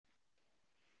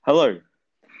Hello,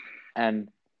 and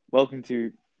welcome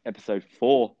to episode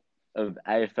 4 of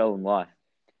AFL in Life.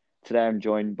 Today I'm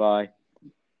joined by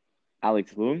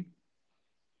Alex Leung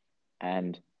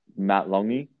and Matt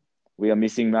Longy. We are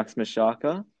missing Max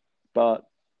Mashaka, but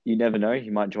you never know, he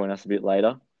might join us a bit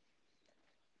later.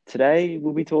 Today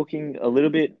we'll be talking a little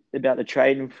bit about the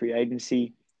trade and free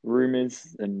agency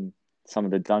rumours and some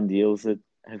of the done deals that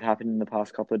have happened in the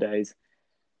past couple of days.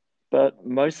 But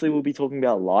mostly we'll be talking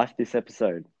about life this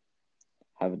episode.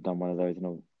 Haven't done one of those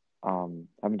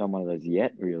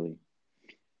yet, really.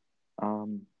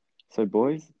 So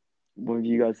boys, what have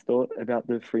you guys thought about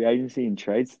the free agency and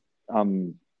trades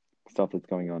stuff that's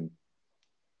going on?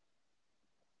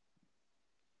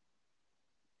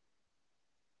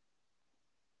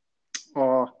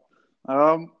 Oh,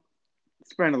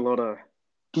 it's been a lot of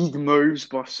big moves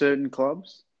by certain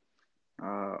clubs.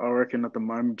 I reckon at the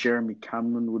moment Jeremy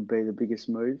Cameron would be the biggest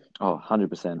move. Oh,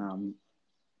 100%.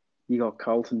 You got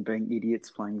Carlton being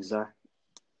idiots playing Zach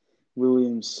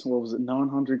Williams. What was it,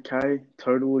 900k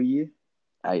total a year?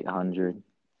 800,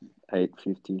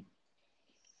 850.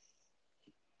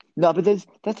 No, but that's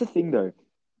the thing though.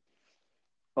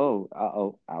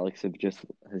 Alex has just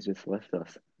left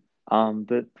us.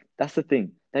 But that's the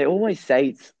thing. They always say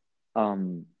it's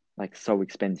like so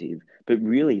expensive, but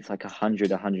really it's like 100,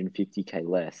 150k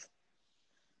less.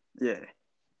 Yeah.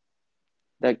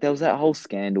 Like there was that whole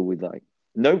scandal with like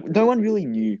no one really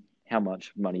knew how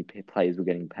much money players were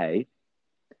getting paid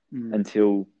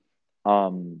until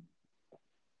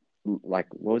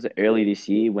like what was it, early this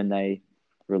year when they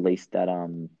released that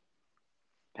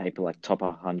paper like top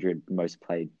 100 most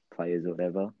played players or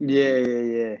whatever.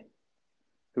 Yeah.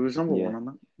 Who was number Yeah. one on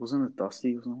that? Wasn't it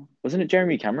Dusty or something? Wasn't it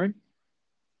Jeremy Cameron?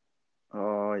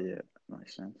 Oh, yeah.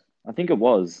 Makes sense. I think it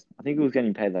was. I think it was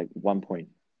getting paid like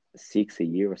 1.6 a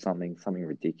year or something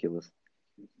ridiculous.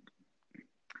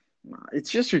 It's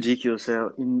just ridiculous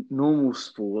how in normal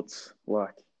sports,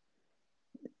 like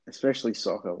especially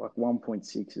soccer, like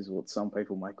 1.6 is what some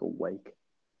people make a week.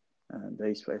 And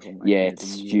these people make Yeah, it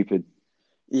it's a year. stupid.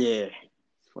 Yeah,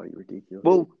 it's bloody ridiculous.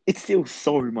 Well, it's still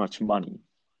so much money.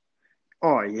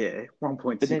 Oh, yeah,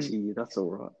 1.6 then, a year, that's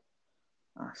all right.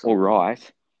 That's all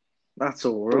right. That's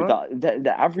all Bro, right.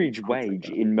 the average wage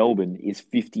in Melbourne is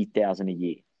 50,000 a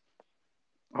year.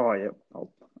 Oh, yeah,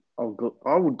 I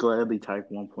would gladly take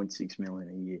 1.6 million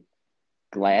a year.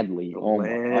 Gladly. Oh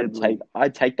my, Gladly.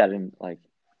 I'd take that in like,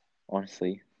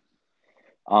 honestly.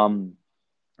 Well,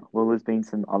 there's been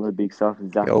some other big stuff.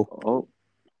 Zach, Yo.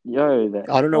 That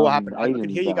I don't know what happened. I could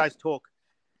Aiden's hear you back. guys talk,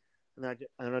 and I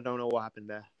don't know what happened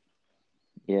there.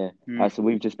 Yeah. So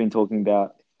we've just been talking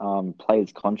about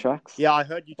players' contracts. Yeah, I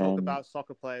heard you talk about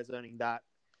soccer players earning that.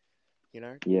 You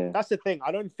know, yeah, that's the thing.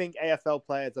 I don't think AFL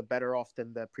players are better off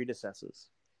than their predecessors.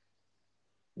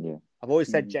 Yeah, I've always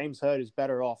said James Hird is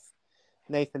better off.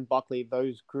 Nathan Buckley,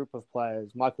 those group of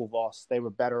players, Michael Voss, they were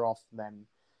better off than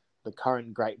the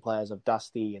current great players of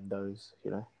Dusty and those.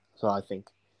 You know, so I think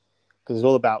because it's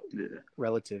all about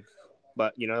relative.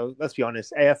 But you know, let's be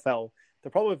honest. AFL. The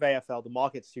problem with AFL, the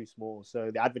market's too small, so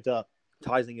the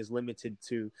advertising is limited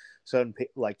to certain,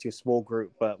 like to a small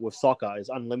group. But with soccer, it's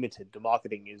unlimited. The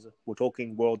marketing is, we're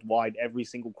talking worldwide, every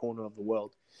single corner of the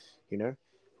world, you know,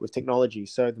 with technology.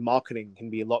 So the marketing can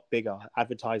be a lot bigger.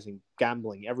 Advertising,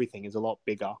 gambling, everything is a lot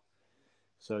bigger.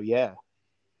 So yeah.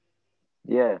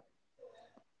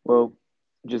 Well,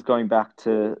 just going back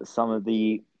to some of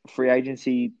the free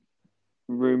agency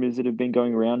rumors that have been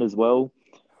going around as well.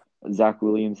 Zach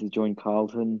Williams has joined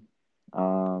Carlton.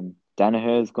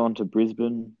 Danaher's gone to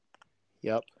Brisbane.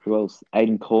 Yep. Who else?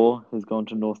 Aiden Core has gone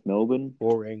to North Melbourne.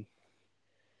 Boring.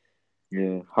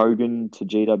 Yeah. Hogan to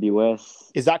GWS.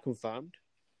 Is that confirmed?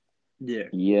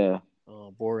 Yeah.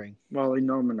 Oh, boring. Well, he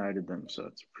nominated them, so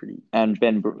it's pretty. And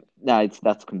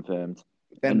that's confirmed.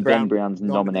 Ben Brown's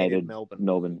nominated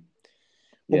Melbourne.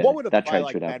 Well, what would a player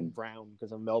like Ben Brown,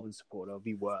 because I'm a Melbourne supporter,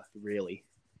 be worth, really?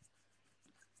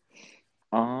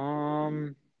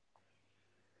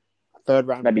 Third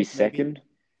round. Maybe second.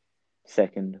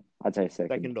 Second. I'd say second.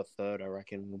 Second or third, I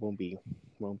reckon. Won't be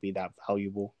that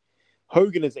valuable.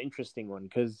 Hogan is an interesting one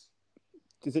because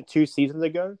is it 2 seasons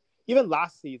ago? Even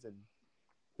last season,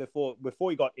 before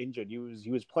he got injured, he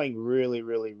was playing really,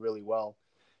 really, really well.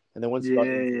 And then once he got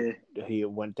injured, he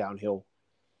went downhill.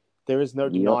 There is no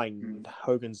denying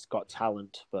Hogan's got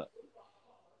talent, but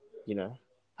you know,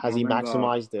 has he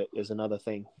maximized it is another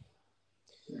thing.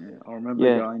 Yeah, I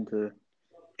remember going to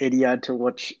Etihad to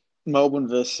watch Melbourne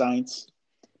versus Saints.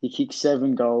 He kicked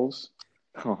 7 goals,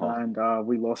 and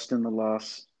we lost in the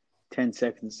last 10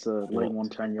 seconds to Lee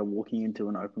Montagna walking into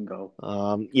an open goal.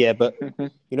 Yeah, but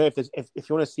you know, if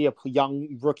you want to see a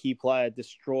young rookie player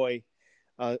destroy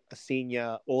a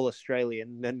senior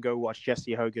All-Australian, then go watch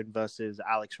Jesse Hogan versus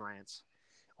Alex Rance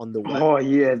on the web. Oh,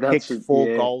 yeah, Kicked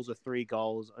 4 goals or 3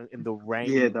 goals in the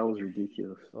rain. Yeah, that was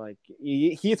ridiculous. Like,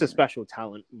 he's a special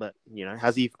talent, but, you know,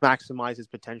 has he maximized his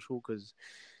potential? Because,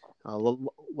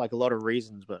 like, a lot of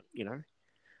reasons, but, you know,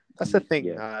 that's the thing.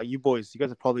 Yeah. You boys, you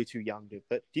guys are probably too young, dude.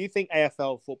 But do you think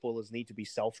AFL footballers need to be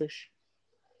selfish?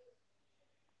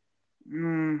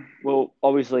 Well,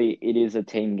 obviously it is a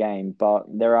team game, but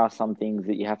there are some things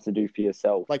that you have to do for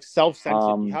yourself. Like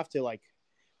self-centered. You have to, like,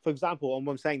 for example,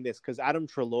 I'm saying this because Adam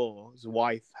Treloar's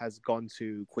wife has gone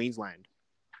to Queensland.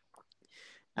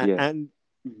 And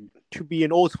to be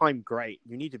an all-time great,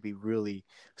 you need to be really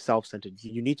self-centered.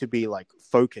 You need to be, like,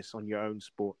 focused on your own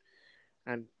sport.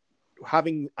 And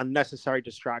having unnecessary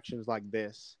distractions like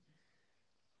this,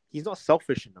 he's not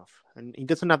selfish enough. And he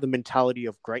doesn't have the mentality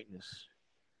of greatness.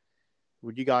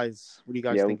 What do you guys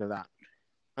think of that?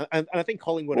 And I think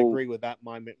Colin would agree with that,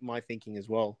 my thinking as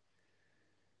well.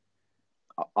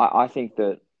 I think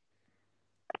that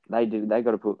they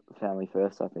got to put family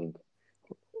first, I think.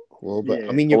 Well, but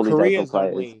I mean, your career is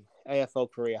only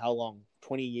AFL career. How long?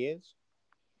 20 years?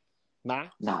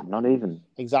 Max? Nah, not even.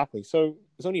 Exactly. So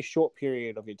it's only a short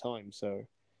period of your time. So,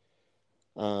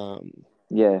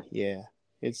 yeah,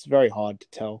 it's very hard to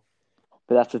tell.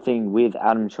 But that's the thing with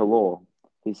Adam Treloar.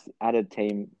 He's at a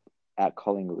team at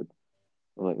Collingwood,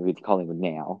 with Collingwood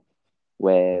now,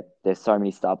 where there's so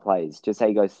many star players. Just say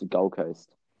he goes to Gold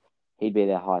Coast, he'd be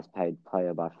their highest paid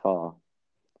player by far.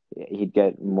 He'd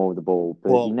get more of the ball,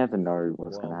 but you never know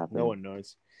what's going to happen. No one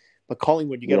knows. But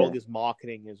Collingwood, you get all this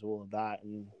marketing as all of that,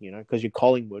 and you know, because you're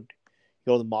Collingwood, you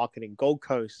get all the marketing. Gold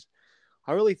Coast,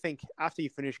 I really think after you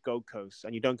finish Gold Coast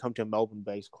and you don't come to a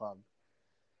Melbourne-based club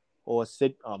or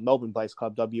a Melbourne-based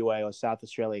club, WA or South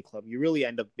Australia club, you really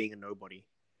end up being a nobody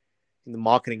in the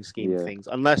marketing scheme of things.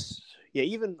 Unless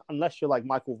you're like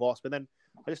Michael Voss, but then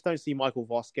I just don't see Michael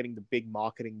Voss getting the big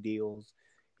marketing deals.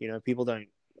 You know, people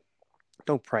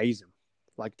don't praise him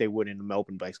like they would in a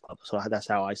Melbourne-based club. So that's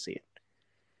how I see it.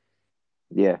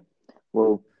 Yeah.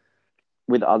 Well,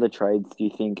 with other trades, do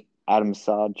you think Adam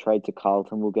Saad trade to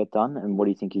Carlton will get done? And what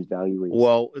do you think his value is?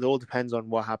 Well, it all depends on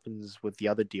what happens with the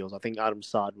other deals. I think Adam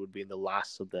Saad would be in the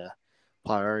last of the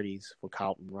priorities for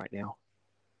Carlton right now.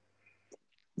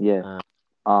 Yeah.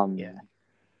 Yeah.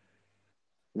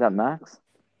 Is that Max?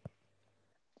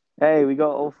 Hey, we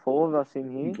got all 4 of us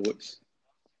in here. Boys.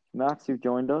 Max, you've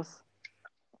joined us.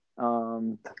 Hi,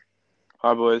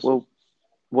 boys. Well,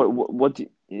 what do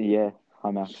hi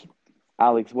Max.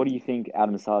 Alex, what do you think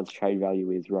Adam Saad's trade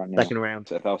value is right now? Second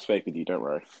round. If I'll speak with you, don't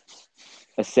worry.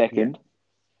 A second?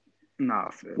 Yeah. Nah,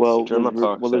 first. Well,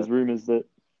 there's rumours that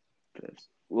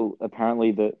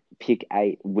apparently that pick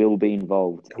 8 will be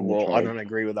involved in the trade. I don't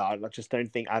agree with that. I just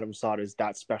don't think Adam Saad is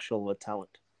that special a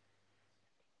talent.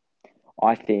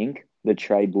 I think the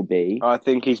trade will be... I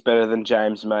think he's better than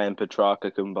James May and Petrarca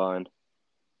combined.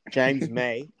 James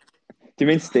May? Do you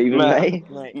mean Stephen May?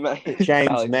 James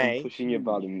Alex, May. I'm pushing your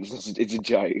buttons. It's a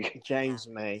joke. James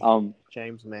May.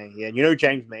 James May. Yeah, you know who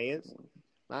James May is,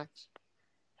 Max?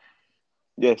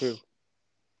 Yes. Who?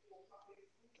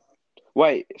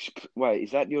 Wait,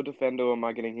 is that your defender or am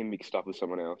I getting him mixed up with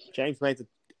someone else? James May's an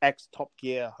ex-Top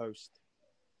Gear host.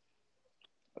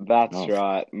 That's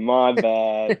right. My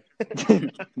bad.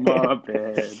 My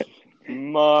bad.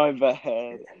 My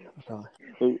bad.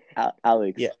 Well,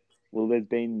 Alex. Yeah. Well, there's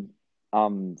been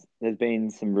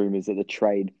some rumours that the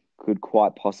trade could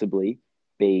quite possibly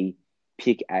be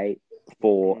pick 8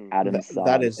 for Adam Saad.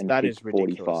 That is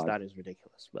ridiculous. 45. That is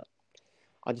ridiculous. But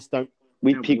I just don't.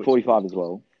 We pick 45 as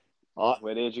well.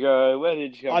 Where did you go?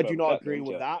 I do not agree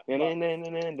with that. You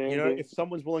know, if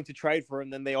someone's willing to trade for him,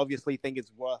 then they obviously think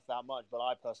it's worth that much. But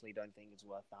I personally don't think it's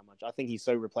worth that much. I think he's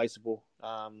so replaceable.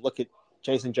 Look at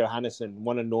Jason Johannesson,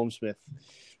 one of Norm Smith.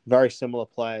 Very similar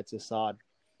player to Saad.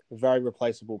 A very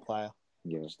replaceable player.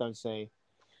 Yeah. Just don't say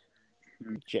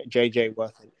JJ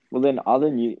worth it. Well, then other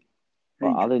news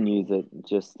that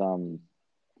just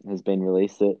has been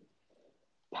released that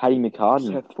Paddy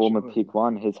McCartan, former pick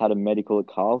 1, has had a medical at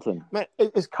Carlton. Man,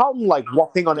 is Carlton like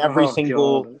whopping on every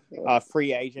single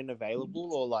free agent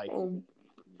available, or like?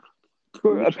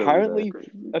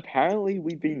 Apparently,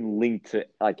 we've been linked to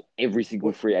like every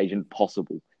single free agent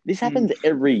possible. This happens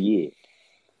every year.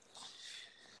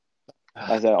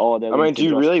 I said, do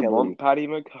you really want Paddy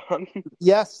McCartan?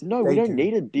 Yes. No, we don't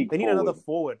need a big They need another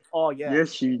forward. Oh, yeah.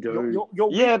 Yes, you do.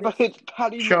 But it's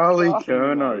Paddy Charlie McCartan.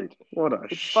 Curnow. What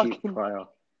a shit player.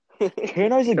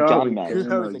 Curno's a gun, man.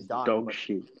 Curno's a gun. Dog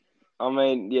shit. I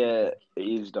mean, yeah, it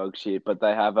is dog shit, but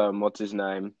they have what's his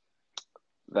name?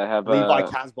 They have Levi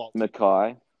Casbolt.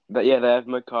 Mackay they have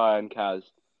Mackay and Kaz.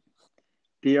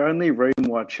 The only reason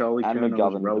why Charlie and Kerner was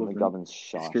McGovern, but relevant McGovern's is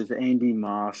shite. because Andy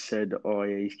Marr said, "Oh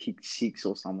yeah, he's kicked 6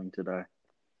 or something today."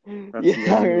 That's Yeah,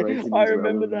 the only reason I he's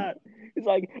remember relevant. that. It's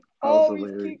like, That was oh, he's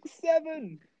hilarious. kicked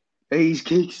 7. He's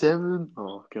kicked 7.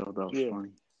 Oh god, that was Yeah. funny.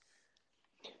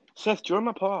 Seth, do you want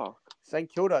my park? St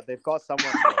Kilda, they've got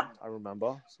someone here, I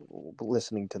remember,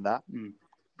 listening to that.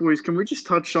 Boys, can we just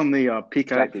touch on the pick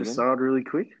Jack 8 Egan? facade really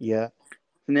quick? Yeah.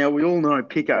 Now, we all know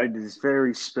pick 8 is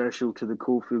very special to the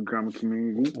Caulfield Grammar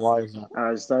community, Why is that?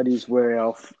 as that is where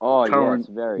our Oh, current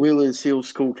yes, very. Wheelers Hill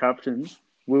school captain,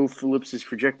 Will Phillips, is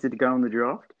projected to go in the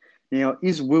draft. Now,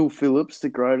 is Will Phillips the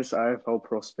greatest AFL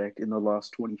prospect in the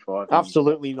last 25 years?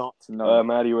 Absolutely not. No,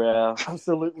 Matty Rao.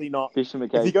 Absolutely not. Fisher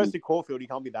If he goes McCasey. to Caulfield, he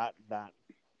can't be that.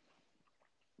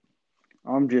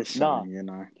 I'm just Nah. saying, you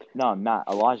know. No, Matt,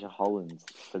 Elijah Hollins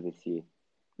for this year.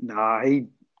 Nah, he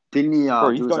didn't he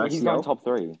Bro, do his he's going ACL? top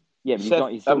 3. Yeah, but Seth,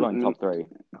 he's still going top 3.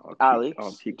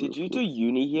 Alex, pick did Will you do Phillips.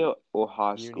 uni here or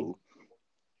high Uni. school?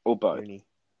 Or both? Uni.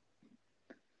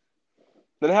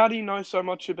 Then how do you know so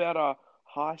much about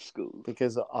high school?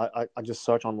 Because I just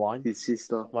search online. His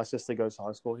sister. My sister goes to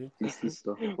high school here. His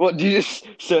sister. What do you just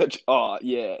search? Oh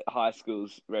yeah, high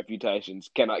school's reputations.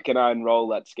 Can I enroll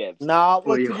that scams? Nah,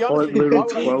 well, For to your be honest, hot little why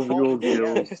would I be 12-year-old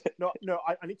involved? girls. No,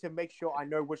 I need to make sure I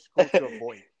know which school to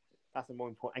avoid. That's the more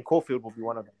important. And Caulfield will be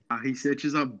one of them. He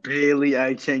searches up barely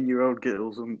 18-year-old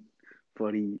girls on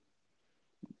bloody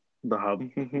the hub.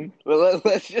 Well,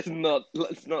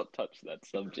 let's not touch that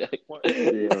subject.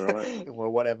 Yeah, right. Well,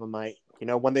 whatever, mate. You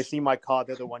know, when they see my car,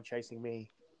 they're the one chasing me.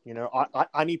 You know,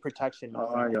 I need protection.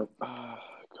 Yep. I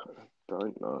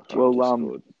don't know. If Well, I've just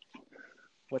scored.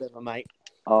 Whatever, mate.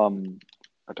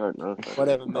 I don't know.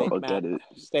 Whatever, mate. I'll Matt, get it.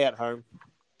 stay at home.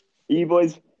 Are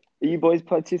you boys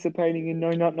participating in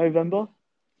No Nut November?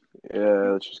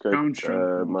 Yeah, let's just go. Go on,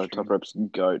 Sean. My top reps,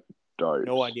 goat, dope.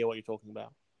 No idea what you're talking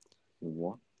about.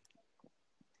 What?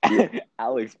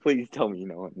 Alex, please tell me you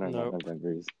know what No Nut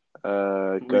November is.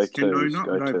 Go Can twos, Not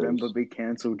go November twos. be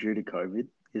cancelled due to COVID?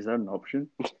 Is that an option?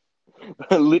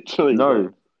 Literally,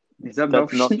 No, Is that an that's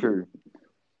option? not true.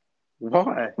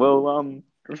 Why? Well,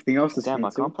 Everything else is damn, I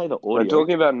cancelled. can't play the We're audio.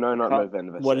 talking about No Not Can't-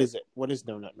 November. What Seth. is it? What is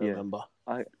No Nut Yeah. November?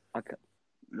 I can't.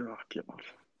 Oh, God.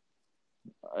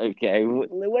 Okay,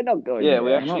 we're not going. Yeah, there.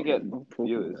 we actually not- get not talking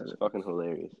viewers. about It's it. fucking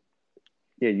hilarious.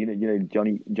 Yeah, you know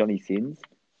Johnny Sins.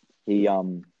 He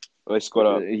They squad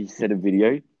up. he said a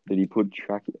video that he put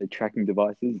tracking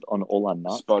devices on all our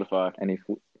nuts, Spotify. and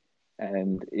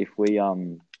if we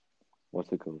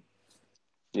what's it called?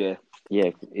 Yeah,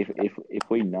 Yeah, if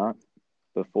we nut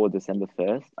before December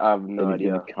 1st, I have no then he's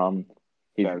idea. gonna come.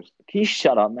 James. Can you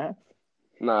shut up, Matt?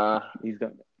 Nah. He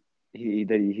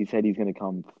said he's gonna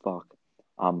come fuck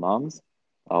our mums,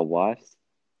 our wives,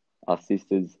 our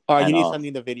sisters. All right, and you need to us. send me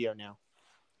the video now.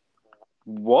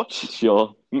 What?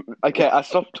 Sure. Okay, I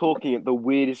stopped talking at the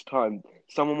weirdest time.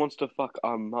 Someone wants to fuck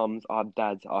our mums, our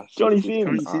dads, our Johnny sisters.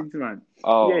 Sins. Johnny Sins, mate.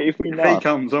 Oh, Yeah, if we If he nut.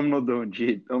 comes, I'm not doing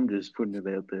shit. I'm just putting it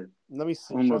out there. Let me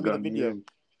see. I'm Show not me the going video. near him.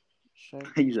 Show.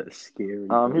 He's a scary.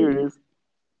 Here it is.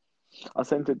 I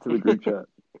sent it to the group chat.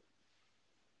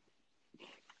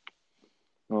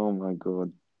 Oh my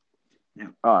god. Yeah.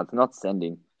 Oh, it's not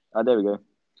sending. Oh, there we go.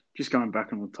 Just going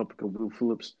back on the topic of Will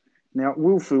Phillips. Now,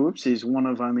 Will Phillips is one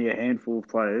of only a handful of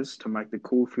players to make the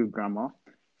Caulfield Grammar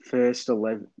first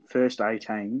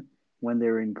 18 when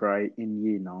they're in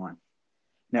year 9.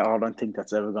 Now, I don't think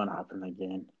that's ever going to happen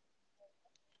again.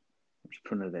 I'm just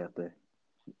putting it out there.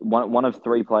 One of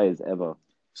 3 players ever.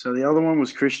 So the other one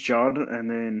was Chris Judd, and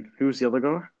then who was the other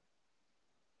guy?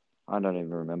 I don't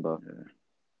even remember.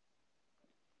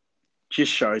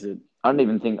 Just shows it. I don't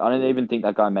even think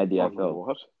that guy made the oh, AFL.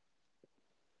 what?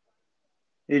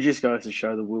 It just goes to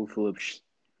show that Will Phillips,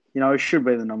 it should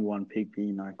be the number 1 pick,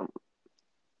 but,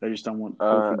 they just don't want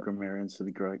Caulfield grammarians to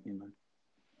be great,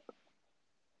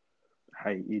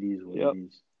 Hey, it is what Yep. it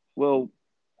is. Well,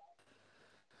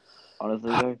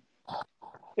 honestly though.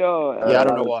 Yo, Yeah, I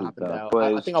don't know Alex what is happened back. now.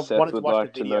 Boys, I think I Seth wanted to would watch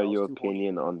like the to video. know It was your too horny.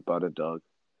 opinion on Butterdog.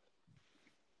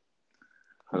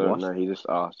 I don't What? know. He just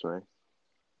asked me.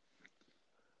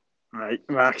 Right,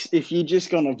 Max, if you're just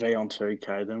going to be on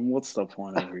 2K, then what's the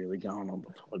point of really going on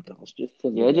the podcast?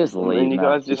 Yeah, just And leave. you Matt.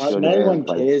 guys just Like, should no have one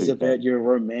played cares 2K. about your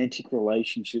romantic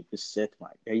relationship with Seth, mate.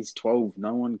 He's 12.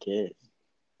 No one cares.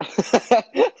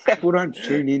 People don't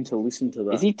tune in to listen to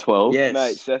that. Is he 12? Yes.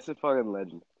 Mate, Seth's a fucking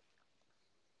legend.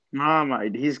 Nah,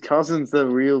 mate. His cousin's the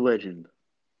real legend.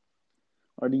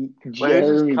 Wait, who's his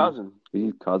Jeremy. cousin? He's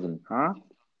his cousin. Huh?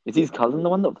 Is his cousin the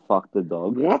one that fucked the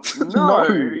dog? What? No,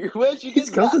 where'd you get His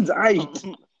cousin's that 8.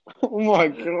 from? Oh my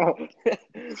god.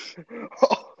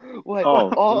 Wait,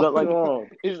 Oh, is that like- Oh,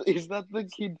 is that the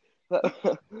kid that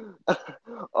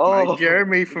mate,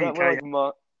 Jeremy is from that where, K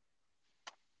like,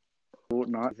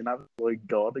 Fortnite is an absolute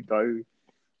god to go.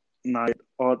 Mate,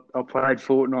 I played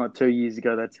Fortnite 2 years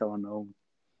ago. That's how I know him.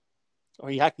 Oh,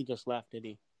 he actually just left, did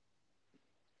he?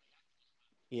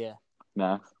 Yeah.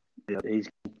 Max. Yeah, he's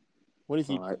What is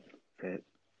he? Alright, fit.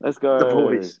 let's go. The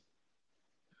boys.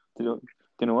 Do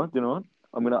you know what?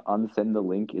 I'm gonna unsend the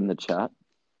link in the chat,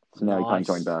 so now you can't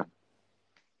join back.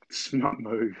 Smart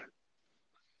move.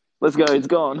 Let's go. It's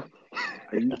gone.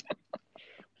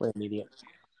 What an idiot.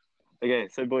 Okay,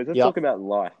 so boys, let's Yep. talk about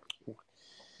life.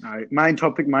 No, main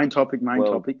topic.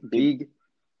 Well, Big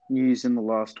news in the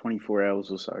last 24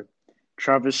 hours or so.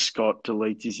 Travis Scott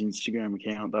deletes his Instagram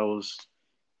account. That was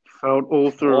felt all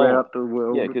throughout the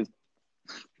world. Yeah, because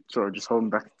Sorry, just holding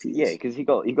back the tears. he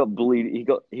got bullied.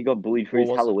 He got bullied for What his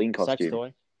was Halloween it? Sex costume.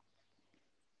 toy?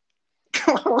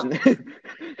 I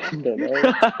don't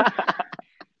know.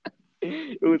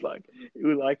 It was like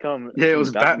Yeah, it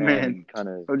was Batman. kind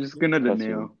of. I'm just gonna do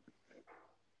costume.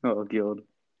 now. Oh god.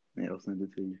 Yeah, I'll send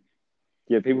it to you.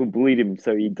 Yeah, people bullied him,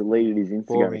 so he deleted his Instagram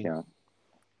Boring. account.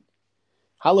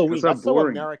 Halloween, That's so that's so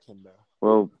boring. American, though.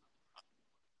 Well,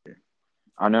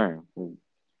 I know. Well,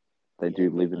 they Yeah, do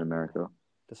but live in America.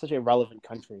 It's such a relevant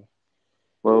country.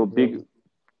 Well, Really.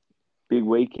 big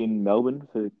week in Melbourne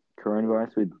for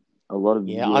coronavirus with a lot of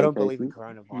Yeah, zero I don't believe in cases.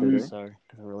 coronavirus, so it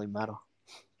doesn't really matter.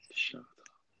 Shut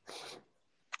up.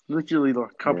 Literally,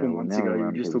 like a couple Yeah, well, months now ago, you were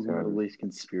around just here, talking about all so- these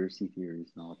conspiracy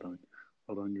theories. No, I don't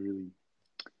really.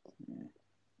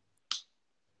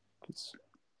 It's...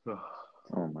 Ugh.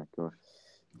 Oh my gosh!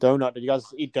 Donut. Did you guys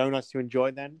eat donuts to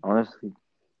enjoy then? Honestly,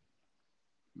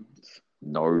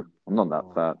 no, I'm not that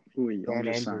Oh. fat. Ooh, I'm Dan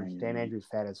just Andrews. saying. Dan Andrews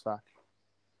fat as fuck.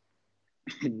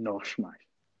 Nosh, mate.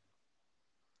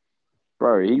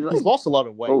 Bro, he's like He's lost a lot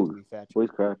of weight, Oh. to be fair, boys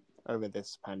crack. over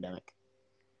this pandemic.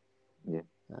 Yeah.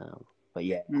 But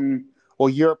yeah. Mm, Well,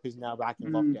 Europe is now back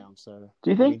in Mm. lockdown, so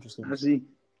Do you it'll be think? interesting. has he?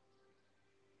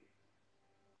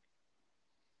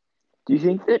 Do you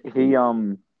think that he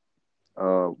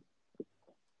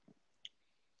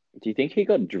do you think he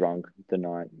got drunk the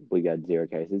night we got 0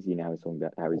 cases? You know how he's talking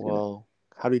about how he's gonna Well,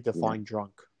 how do you define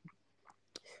drunk?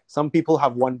 Some people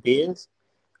have one beers.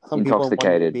 Some people have one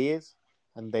Intoxicated. beers,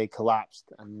 and they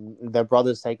collapsed, and their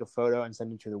brothers take a photo and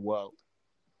send it to the world.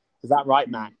 Is that right,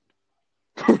 Matt?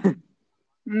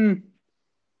 Mm.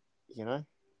 You know,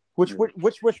 which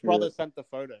brother sent the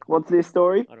photo? What's this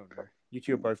story? I don't know. You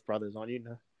two are both brothers, aren't you?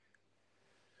 No.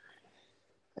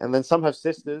 And then some have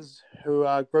sisters who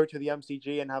go to the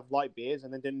MCG and have light beers,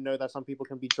 and then didn't know that some people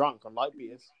can be drunk on light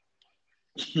beers.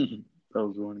 That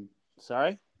was one.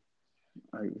 Sorry,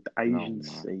 With Asian no.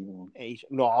 sea one. no,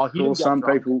 he Or didn't get some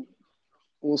drunk. people,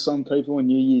 on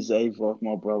New Year's Eve, like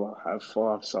my brother, have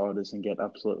 5 ciders and get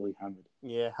absolutely hammered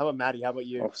Yeah. How about Maddie? How about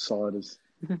you? off ciders.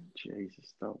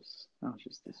 Jesus, that was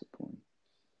just disappointing.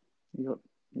 You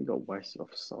got wasted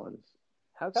off ciders.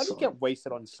 How do you get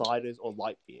wasted on ciders or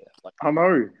light beer? Like I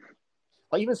know.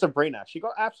 even Sabrina, she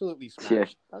got absolutely smashed. Yeah.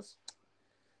 That's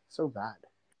so bad.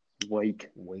 Weak.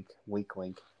 Weak.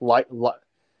 Lightweight,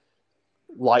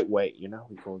 you know,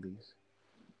 we call these.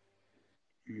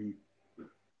 Mm.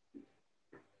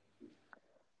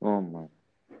 Oh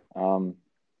my.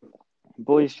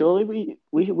 Boys, surely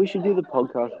we should do the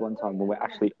podcast one time when we're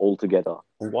actually all together.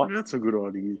 What? That's a good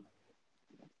idea.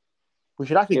 We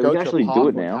should actually Yeah, go we to can actually a do pub it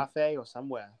or now. cafe or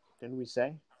somewhere. Didn't we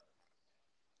say?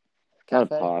 Not a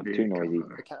Cafe? park, Yeah, too noisy.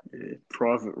 Yeah,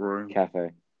 private room.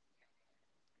 Cafe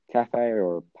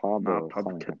or a pub Nah, or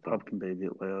something like that. pub can be a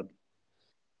bit loud.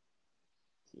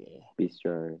 Yeah.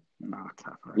 Bistro. Nah,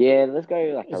 cafe. Yeah, let's go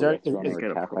like Is a there- restaurant is- or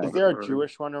Get a a cafe. Is there a Room.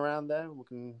 Jewish one around there? We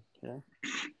can, you know.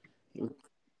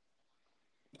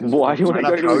 Why do you want to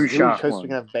go to a Kosher. Jewish Because we one?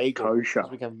 can have bagel. Kosher.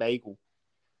 Because we can have bagel.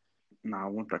 Nah, I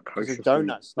want that Because kosher it's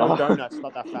donuts. food. No Oh. donuts.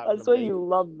 Not that fat. That's why you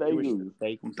love bagels. I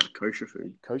Bagels. want that kosher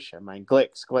food. Kosher, man.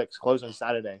 Glicks. Close on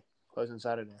Saturday.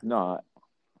 No,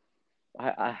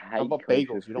 I hate How about kosher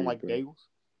bagels? You don't food, like bro. bagels?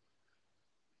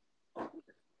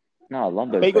 No, I love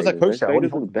those Bagels are bagels. kosher. Those What do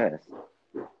bagels you are the best.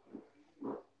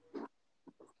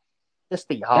 Just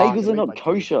the hard. Bagels are not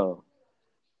kosher.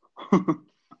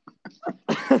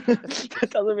 That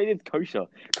doesn't mean it's kosher.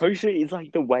 Kosher is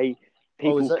like the way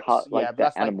people cut like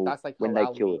the animal that's like when they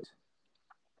halal kill meat. it.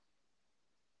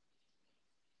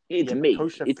 It's Yeah, but meat.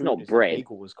 kosher It's food not is bread.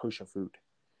 Bagel is kosher food.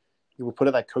 You would put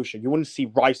it like kosher. You wouldn't see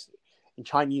rice in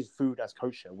Chinese food as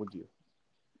kosher, would you?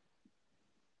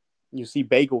 You see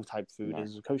bagel type food No.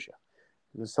 is kosher.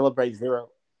 You celebrate zero.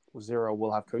 Zero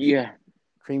will have kosher. Yeah.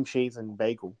 Cream cheese and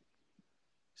bagel.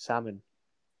 Salmon.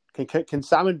 Can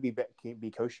salmon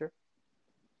be kosher?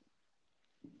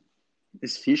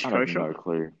 Is fish I have kosher? no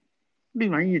clue. What do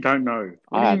you mean you don't know?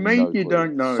 What I do have you mean no you clue.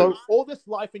 don't know? So all this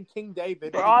life in King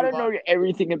David. Bro, did I you don't know learn?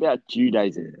 everything about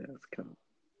Judaism. Yeah, that's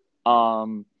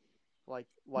cool.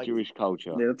 Like Jewish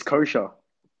culture. Yeah, it's kosher.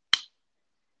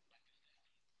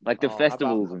 Like the how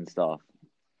festivals about- and stuff.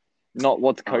 Not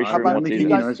what's kosher How and about what's you isn't.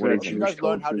 guys? What Do isn't. you guys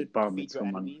learn how to Jewish culture, defeat your bar mitzvah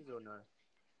enemies or no?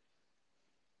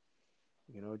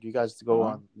 You know, do you guys go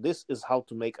on? This is how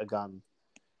to make a gun.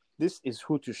 This is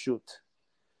who to shoot.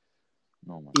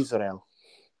 Oh my Israel,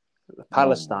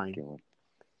 Palestine. God.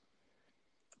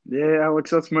 Yeah,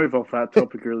 Alex, let's move off that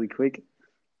topic really quick.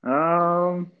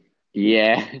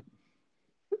 Yeah.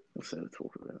 What's there to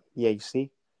talk about? Yeah, you see,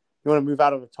 you want to move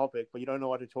out of the topic, but you don't know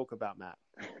what to talk about, Matt.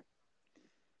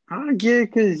 Yeah,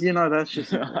 because, that's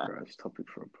just not a gross topic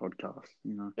for a podcast,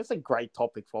 It's a great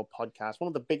topic for a podcast. One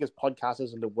of the biggest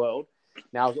podcasters in the world.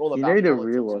 Now it's all You about need to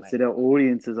politics, realise mate. that our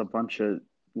audience is a bunch of,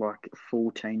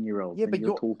 14-year-olds. Yeah, and but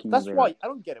you're talking that's about... why I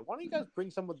don't get it. Why don't you guys bring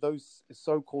some of those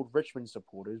so-called Richmond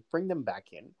supporters, bring them back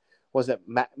in? Was it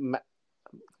Matt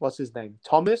what's his name?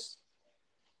 Thomas?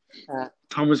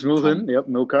 Thomas Milton, yep,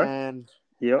 Milko. And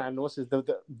Yep. what's his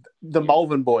the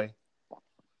Malvern boy?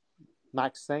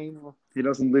 Maxime? He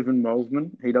doesn't live in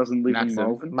Malvern. He doesn't live in Maxim.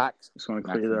 Malvern. Max Just want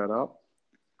to clear Maxim. that up.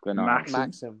 Glen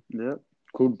Maxim. Yep.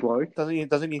 Good bloke. Doesn't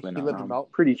he Glen live in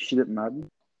Malvern? Pretty shit at Madden.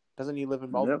 Doesn't he live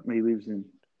in Malvern? Yep, he lives in...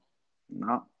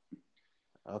 Nah.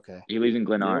 Okay. He lives in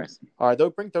Glen Yep. Iris. All right, they'll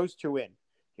bring those two in,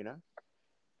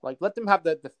 Like, let them have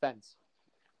the defense.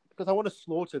 Because I want to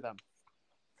slaughter them,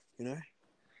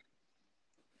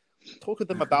 Talk to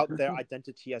them about their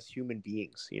identity as human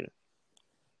beings,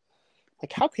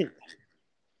 Like, how can...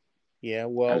 Yeah,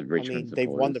 well, As Richmond they've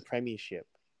won the supporters. premiership.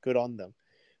 Good on them.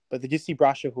 But did you see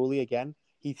Brasha Hooley again?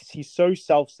 He's so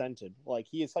self-centered. Like,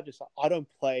 he is such a... I don't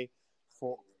play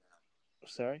for...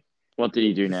 Sorry? What did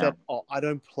he do He now? said, I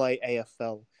don't play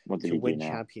AFL What did to he do win now?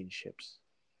 championships.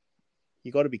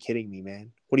 You got to be kidding me,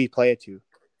 man. What do you play it to? You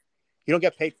don't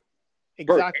get paid.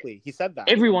 Exactly. He said that.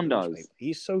 Everyone on the does. newspaper.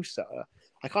 He's so...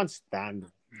 I can't stand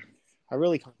him. I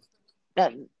really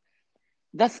can't.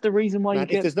 That's the reason why Man, you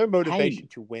get if there's no motivation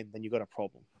paid. to win, then you got a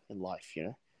problem in life,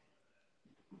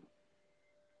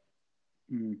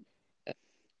 Mm.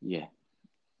 Yeah.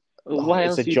 Oh, Why it's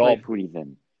else a do you play job. footy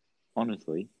then?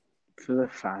 Honestly. For the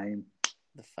fame.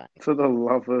 The fact. For the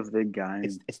love of the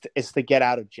game. It's the get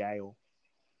out of jail.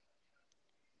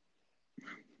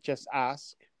 Just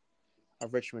ask a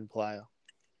Richmond player.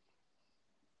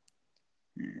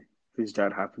 Yeah. Whose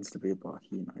dad happens to be a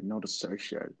Bucky, not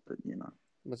associated, but,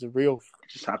 It's a real...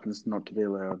 just happens not to be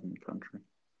allowed in the country.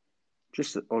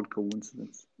 Just an odd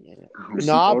coincidence. Yeah. Just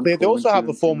an Nah, odd they also have a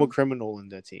coincidence, former criminal in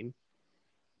their team.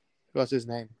 What's his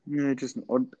name? Yeah, just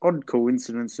an odd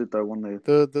coincidence that they won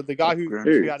the... The guy who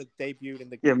Who? had a debut in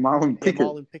the... Yeah, Marlon Pickett.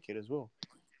 Marlon Pickett as well.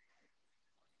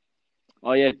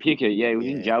 Oh yeah, Pickett. Yeah, he was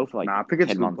in Yeah. jail for like Nah, Pickett's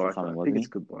 10 good months or bloke. something, I wasn't think he? it's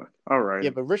good bloke. All right. Yeah,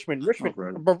 but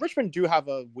Richmond do have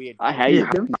a weird... I hate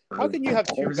Yeah. it. How can you have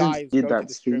two Ever since guys he go did to that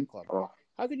the strip thing- club? Oh,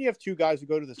 How can you have two guys who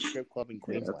go to the strip club in Yeah,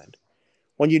 Queensland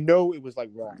when you know it was like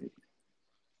wrong?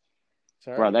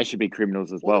 Sorry? Right, they should be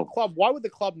criminals as Well, well. the club. Why would the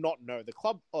club not know? The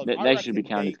club. They should be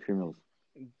counted as criminals.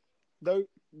 Though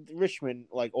Richmond,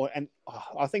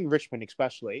 I think Richmond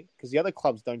especially, because the other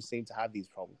clubs don't seem to have these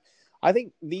problems. I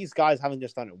think these guys haven't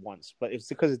just done it once, but it's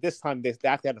because this time they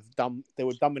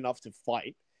were dumb enough to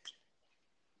fight.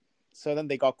 So then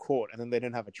they got caught, and then they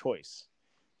didn't have a choice.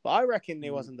 But I reckon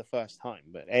it wasn't the first time.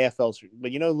 But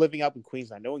living up in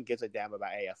Queensland, no one gives a damn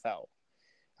about AFL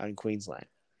in Queensland.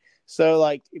 So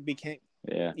it became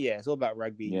Yeah. it's all about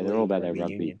rugby. Yeah, they're all about their rugby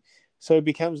rugby. union. So it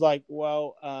becomes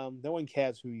no one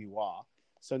cares who you are.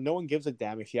 So no one gives a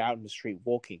damn if you're out in the street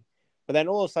walking. But then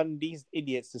all of a sudden, these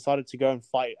idiots decided to go and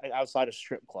fight outside a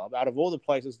strip club. Out of all the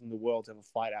places in the world to have a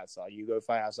fight outside, you go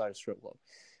fight outside a strip club.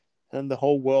 And the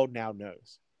whole world now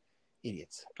knows.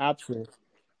 Idiots. Absolutely.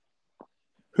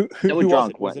 Who They were was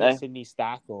drunk, it? Was weren't it they? Sydney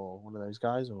Stack or one of those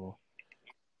guys? Or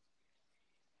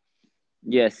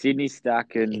Yeah, Sydney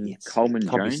Stack and idiots. Coleman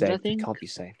Can't be Jones, I saved. think. Can't be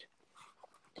saved.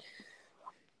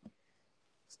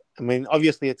 I mean,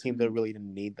 obviously a team that really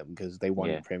didn't need them because they won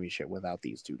Yeah. the premiership without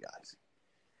these two guys.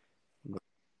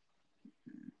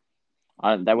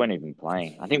 They weren't even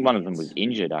playing. I think one of them was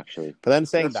injured, actually. But then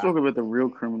saying Let's that, talk about the real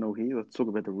criminal here. Let's talk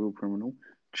about the real criminal.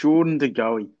 Jordan De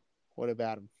Goey what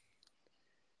about him?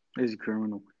 is a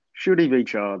criminal. Should he be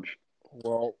charged?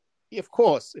 Well, yeah, of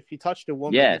course. If you touched a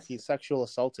woman, Yes. if you sexual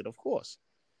assaulted, of course.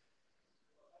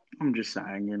 I'm just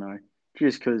saying,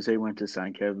 just because he went to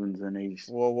St. Kevin's and he's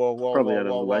Whoa! probably had a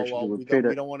relationship with We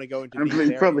Peter. don't want to go into And these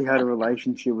he probably areas. had a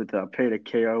relationship with Peter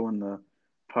Keogh in the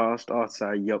past. I'd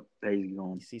say, yep, he's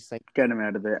gone. You see, St. Get him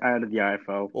out of there, out of the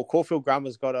AFL. Well, Caulfield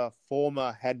Grammar's got a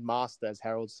former headmaster, as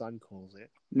Harold's son calls it.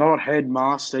 Not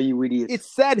headmaster, you idiot. It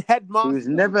said headmaster. He was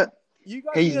never. You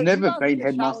guys, He's never you guys been need to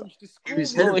headmaster. challenge the school. He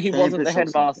was head Well, of he wasn't the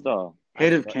campus or headmaster.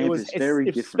 Head of It campus, was, very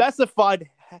it's different. specified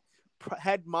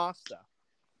headmaster.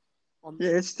 Yeah,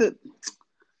 it's the.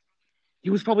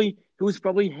 He was probably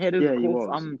head of Yeah, he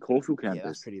was. Caulfield Yeah,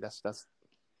 campus. that's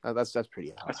pretty.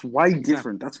 High. That's way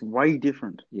different. That's way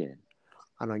different. Yeah,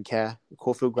 I don't care.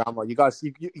 Caulfield Grammar. You guys,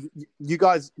 you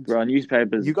guys. bro.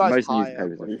 Newspapers. You guys most hire-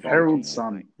 newspapers. Are Harold's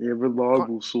faking it. son, a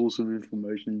reliable source of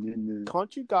information.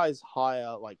 Can't you guys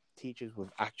hire like teachers with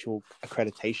actual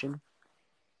accreditation?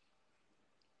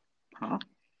 Huh?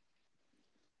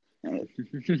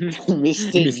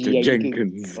 Mr.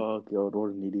 Jenkins. Oh god,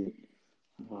 what an idiot!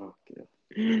 Oh god.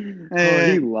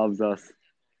 Oh, he loves us.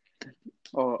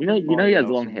 Oh, You know he has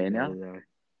else long on hair the now? other day.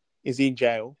 Is he in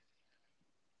jail?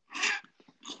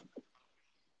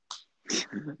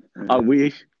 I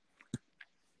wish.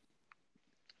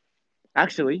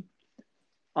 Actually,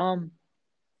 can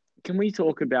we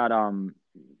talk about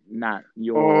Matt,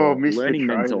 your Mr. learning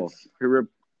mentor,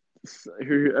 Traders.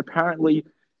 who apparently,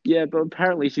 yeah, but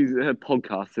apparently her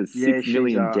podcast has Yeah, 6 she's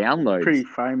million a downloads. Pretty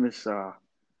famous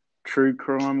true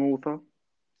crime author.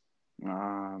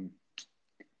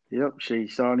 Yep,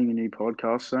 she's starting a new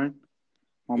podcast soon.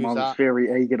 My Who's mum's that?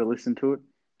 very eager to listen to it.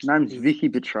 Her name's Who's- Vicky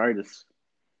Betratus.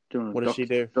 Doing What a does she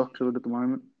do? doctorate at the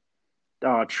moment.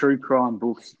 True crime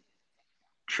books.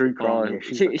 True crime. Oh, yeah,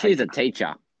 she's a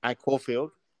teacher. At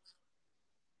Caulfield?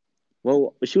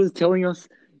 Well, she was telling us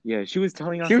She was all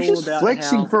just about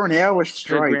flexing how for an hour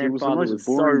straight. It was the grandfather most was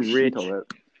so boring shit rich. I've ever.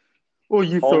 Well,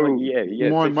 you Oh, thought yeah,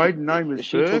 my but maiden name is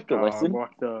she Burke, took the lesson.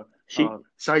 like the She-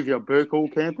 Xavier Burke Hall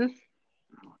campus.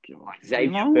 Oh, God.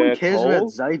 Xavier No one Burke cares Hall? about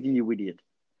Xavier, you idiot.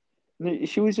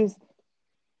 She was just,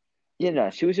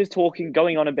 she was just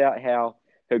going on about how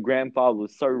her grandfather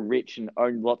was so rich and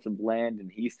owned lots of land,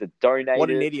 and he used to donate What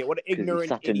an it idiot! What an 'cause he's ignorant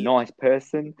such idiot! a nice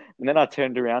person. And then I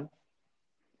turned around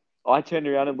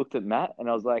and looked at Matt, and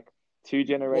I was like, 2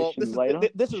 generations later,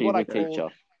 this is she's what a I call teacher.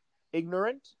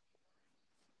 ignorant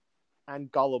and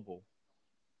gullible.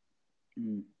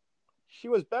 Mm. She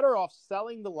was better off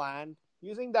selling the land,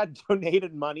 using that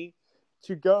donated money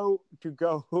to go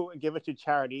and give it to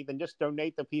charity than just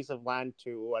donate the piece of land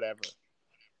to whatever.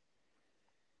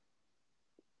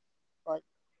 Like,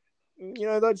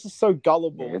 that's just so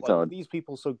gullible. Yeah, it's like, odd. these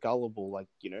people are so gullible. Like,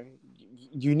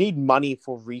 you need money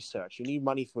for research. You need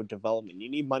money for development. You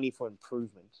need money for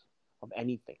improvement of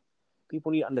anything.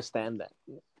 People need to understand that.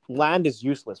 Land is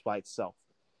useless by itself.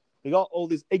 We got all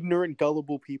these ignorant,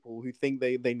 gullible people who think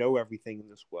they know everything in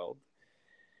this world.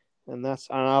 And I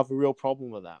have a real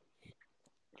problem with that.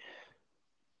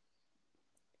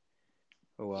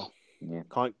 Oh well. Yeah.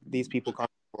 These people can't.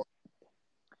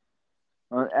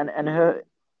 And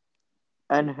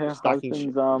her Stacking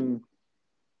husband's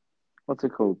what's it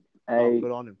called?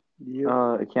 Good on him.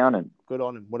 Yeah, Accountant. Good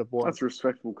on him. What a boy. that's a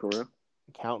respectable career.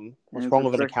 Accountant. What's Yeah, wrong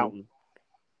with an respectable. accountant?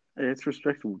 Yeah, it's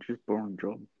respectable, just boring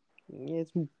job. Yeah,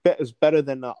 it's better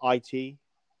than IT.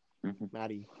 Mhm.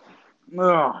 Maddie.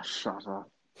 Oh, shut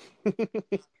up.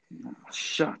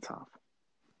 Shut up.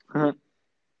 How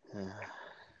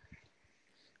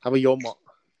about your mom?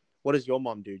 What does your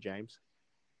mom do, James?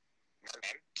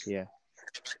 Yeah.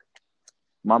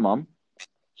 My mom,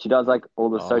 she does like all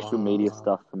the social media Ah.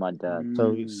 stuff for my dad.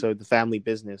 So the family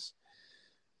business.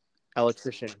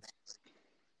 Electrician.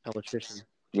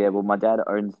 Yeah, well, my dad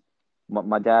owns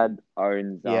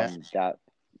Yeah. that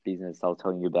business I was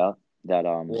telling you about. That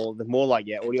Well, the more like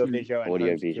audio visual and Audio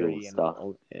home visual security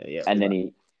stuff. yeah. and then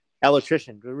he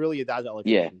Electrician. Really, your dad's an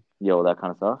electrician. all that kind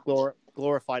of stuff.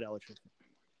 Glorified electrician.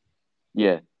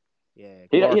 Yeah, Yeah.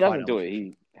 he glorified doesn't do it.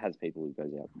 electrician. He has people who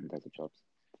goes out and does the jobs.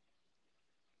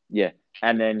 Yeah,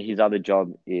 and then his other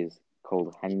job is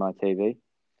called Hang My TV,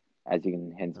 as you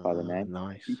can hence by the name.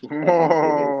 Nice.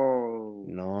 Whoa.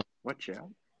 No. Watch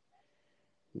out.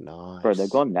 Nice. Bro, they've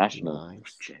gone national. Nice.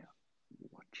 Watch out.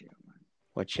 Watch out, man.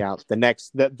 Watch out.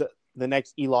 The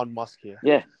next Elon Musk here.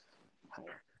 Yeah.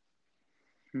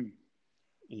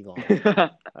 Elon.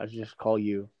 I just call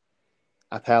you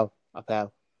Apel. Yeah.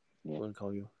 I'm gonna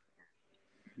call you.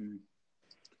 Hmm.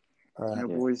 All Now, right.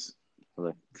 Yeah. boys,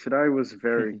 Hello. today was a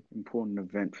very important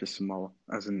event for Samoa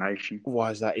as a nation.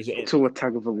 Why is that? Is it? Tua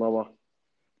Tagovailoa,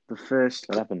 the first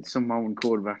What happened? Samoan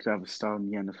quarterback to have a start in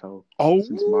the NFL Oh,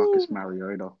 since Marcus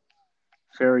Mariota.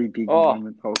 Very big Oh.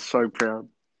 moment. I was so proud.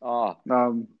 Oh,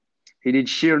 He did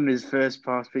shit on his first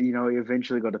pass, but he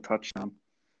eventually got a touchdown.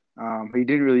 He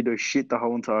didn't really do shit the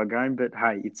whole entire game, but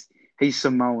hey, he's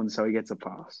Samoan, so he gets a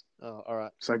pass. Oh, all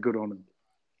right. So good on him.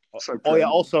 So Oh yeah.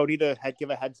 proud. Also, need to give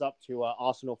a heads up to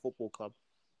Arsenal Football Club.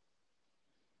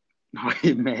 Oh,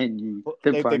 yeah, Man U.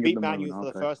 They're They playing at beat the Man U moment,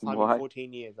 for the aren't they? first time Why? in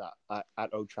 14 years at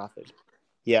Old Trafford.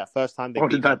 Yeah, first time they Oh,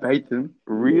 beat did they beat them?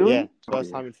 Really? Yeah, Oh, first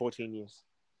yeah. time in 14 years.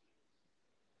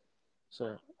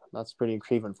 So that's pretty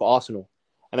achievement for Arsenal.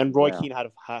 And then Roy Wow. Keane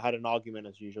had an argument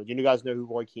as usual. Do you guys know who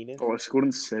Roy Keane is? Oh, I scored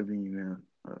in 70 minutes.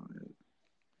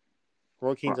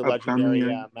 Roy Keane's a Well, legendary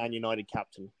Aubameyang. Man United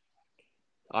captain.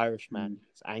 Irishman.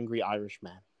 He's an angry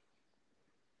Irishman.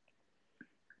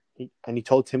 He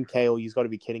told Tim Cahill he's got to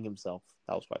be kidding himself.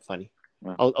 That was quite funny.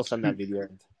 Wow. I'll send that video.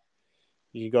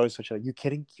 You go such a you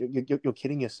kidding you're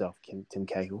kidding yourself, Tim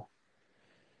Cahill.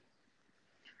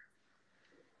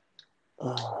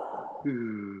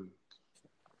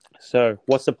 So,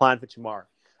 what's the plan for tomorrow?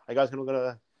 Are you guys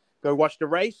gonna go watch the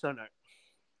race or no?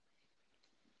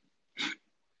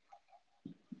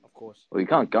 Of course. Well, you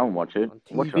can't go and watch it. On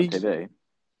Watch it on TV.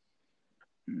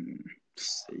 TV.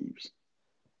 Steves.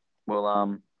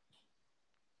 Well,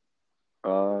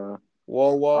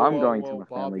 Whoa, I'm going to my Bobby.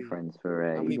 family friends for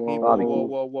How a many Whoa. people? barbecue.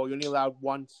 Whoa. You're only allowed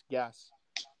one gas.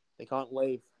 They can't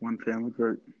leave. One family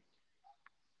group.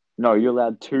 No, you're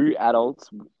allowed 2 adults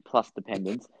plus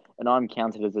dependents, and I'm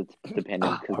counted as a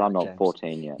dependent because I'm not James.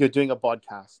 14 yet. You're doing a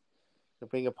podcast. You're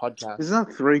doing a podcast. Isn't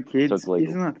that 3 So kids? it's legal.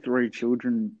 Isn't that 3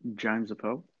 children, James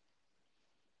Appel?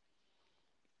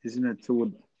 Isn't it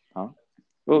 2?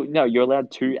 Well, no, you're allowed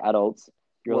 2 adults.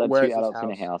 You're allowed Where 2 is this adults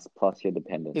in a house? house plus your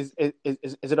dependents, Is it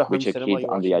a home which are cinema? kids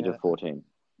You're under the watching age of it? 14.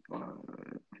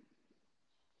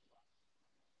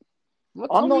 Don't I'm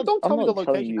tell me not the telling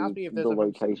location. you Ask me if there's the a home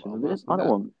location cinema. of I'm it. asking I don't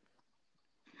that. want.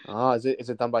 Is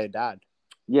it done by your dad?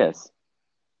 Yes.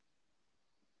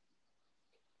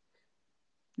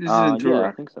 This isn't Yeah,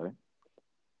 I Turek. think so.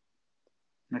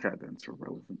 Okay, then it's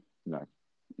irrelevant. No.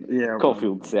 Yeah,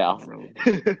 Caulfield South.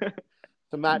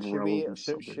 So Matt, Relevant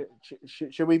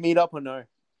should we meet up or no?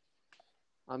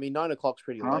 I mean, 9 o'clock's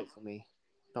pretty Huh? late for me.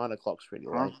 9 o'clock's pretty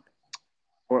Huh? late.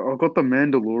 Well, I got the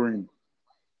Mandalorian.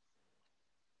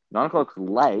 9 o'clock's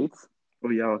late. Oh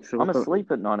yeah, Alex. I'm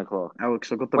asleep at 9 o'clock.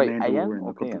 Alex, I got the Wait, AM Mandalorian. or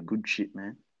I got the PM? good shit,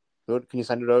 man. Good. Can you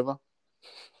send it over?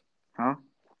 Huh?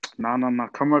 No.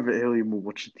 Come over early and we'll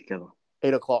watch it together.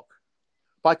 8 o'clock.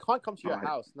 But I can't come to your Alright.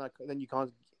 house. No, then you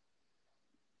can't.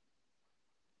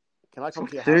 Can I It's come like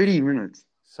to your 30 house? minutes.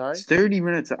 Sorry? It's 30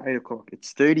 minutes at 8 o'clock.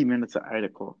 It's 30 minutes at 8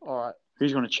 o'clock. All right.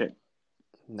 Who's going to check?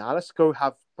 Now let's go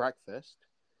have breakfast.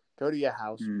 Go to your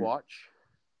house. Mm. Watch.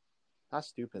 That's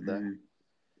stupid, though. Mm,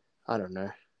 I don't know.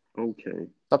 okay.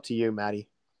 It's up to you, Maddie.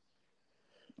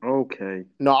 Okay.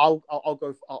 No, I'll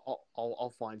go.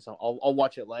 I'll find some. I'll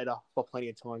watch it later. I've got plenty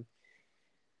of time.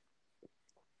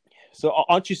 So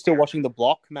aren't you still watching The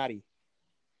Block, Maddie?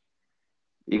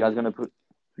 You guys gonna put?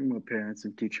 I think my parents are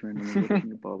ditching and they're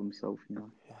watching it by themselves,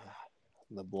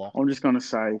 The Block. I'm just going to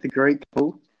say, the Greek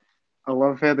couple, I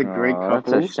love how the Greek That's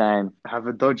a couples shame. have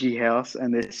a dodgy house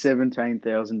and they're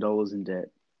 $17,000 in debt.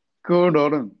 Good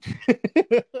on them.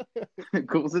 Of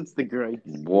course it's the Greeks.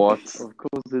 What? Of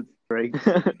course it's Greeks.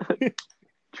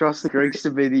 Trust the Greeks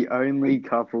to be the only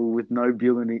couple with no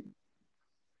billionaires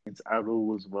at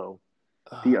all as well.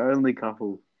 The only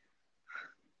couple.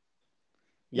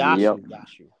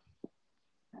 Yashu.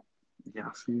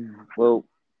 Yes. Well,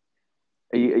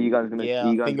 are you guys gonna? Yeah,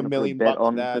 are you I guys think gonna $1 put a million bet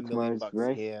on there, for $1 million tomorrow's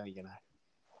race? here.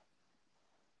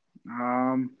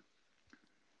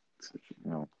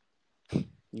 No.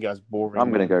 You guys boring.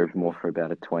 I'm gonna go more for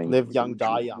about a 20. Live young,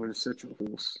 die young. We're such a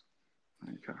horse.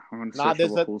 Okay, I'm going to Nah, search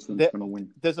for a horse that's going to win.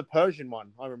 There's a Persian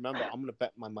one. I remember. I'm gonna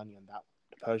bet my money on that one.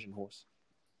 The Persian horse.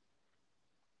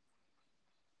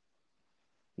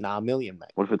 Nah, $1 million, mate.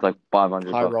 What if it's like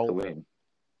 $500 High to roll. win?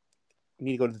 You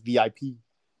need to go to the VIP.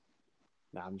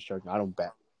 Nah, I'm just joking. I don't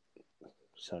bet.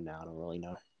 So now I don't really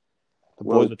know. The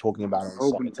boys were talking about it on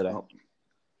Melbourne today. Cup.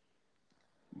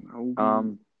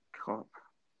 Melbourne Cup.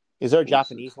 Is there a Horses.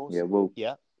 Japanese horse? Yeah, well,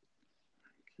 Yeah.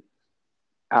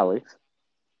 Alex.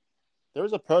 There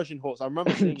is a Persian horse. I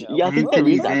remember seeing it. Yeah, I think there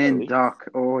Anthony is, Van actually. Duck.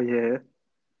 Oh, yeah.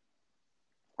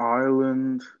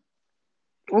 Ireland.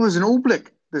 Oh, there's an All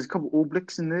Black. There's a couple All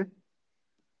Blacks in there.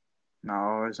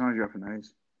 No, it's not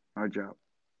Japanese. No Jap.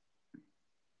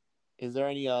 Is there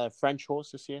any French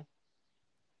horse this year?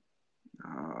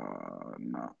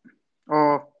 No.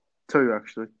 Oh, 2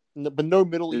 actually. No, but no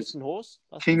Middle There's Eastern horse?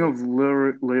 That's King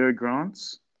weird. of Leo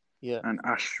Grants Yeah. and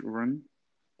Ashran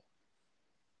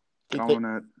Did going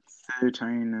at 13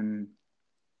 and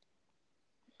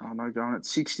going at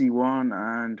 61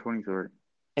 and 23.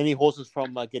 Any horses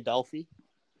from Godolphin?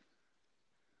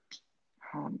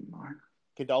 Oh no.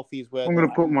 Godolphin is where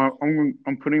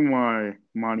I'm putting my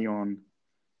money on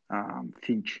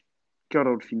Finch. Good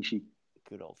old Finchy.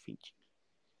 good old Fiji.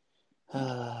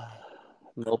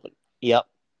 Melbourne. Yep.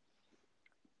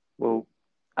 Well,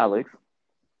 Alex,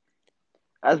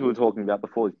 as we were talking about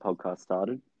before this podcast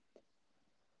started,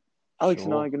 Alex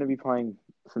and I Sure. are going to be playing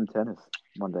some tennis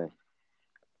one day.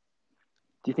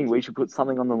 Do you think we should put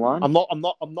something on the line? I'm not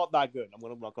that good.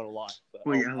 I'm not gonna lie. But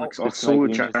Wait, I'll- Alex, I'll- I Just to saw make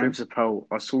it interesting. James Appel.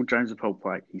 I saw James Appel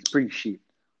play. He's pretty shit.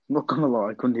 I'm not gonna lie,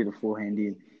 I couldn't hit a forehand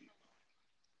in.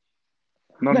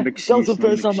 Not an That excuse. was the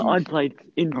not an first time I excuse. played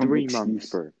in Not an 3 excuse. months,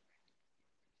 bro.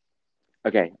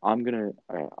 Okay, I'm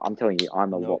telling you,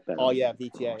 I'm a no. lot better. Oh than yeah,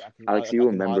 you. VTA. Alex, I do you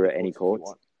can hire remember the any courts if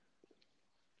you courts?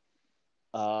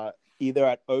 want. Either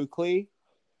at Oakley,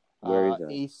 Where is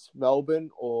it? East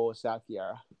Melbourne, or South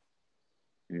Yarra.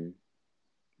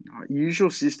 Use your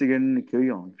sister getting the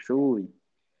Kooyong, surely.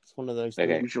 It's one of those. Okay,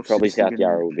 Things. Use your probably sister South getting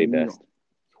Yarra the would be Kooyong. best.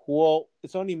 Well,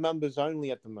 it's only members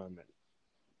only at the moment.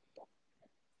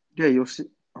 Yeah, what's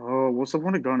the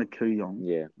point of going to Kooyong?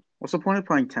 Yeah. What's the point of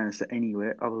playing tennis at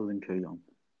anywhere other than Kooyong?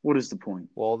 What is the point?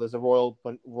 Well, there's a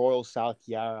Royal South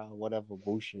Yarra, whatever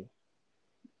bullshit.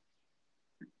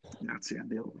 That's the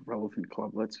only relevant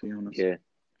club, let's be honest. Yeah.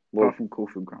 Well, Apart from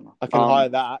Caulfield Grammar. I can hire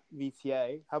that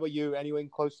VTA. How about you? Anyone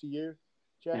close to you,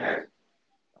 Jay?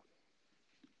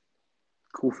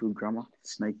 Caulfield Grammar,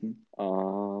 snaking.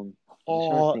 I'm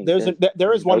Oh, trying to think.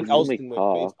 there is one in there's Elmley Elston.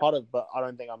 Park. It's part of, but I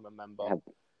don't think I'm a member.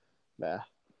 There.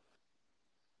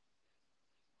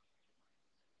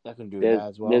 I can do that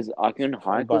as well. I can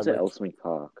hire by courts at Rich. Elsmere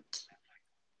Park.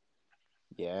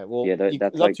 Yeah, well, Yeah, that's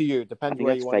it's like- up to you. I Depends think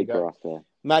where that's you want to fake go. grass there.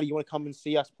 Maddie, you want to come and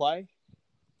see us play?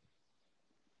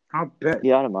 I bet.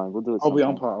 Yeah, I don't mind. We'll do it. I'll be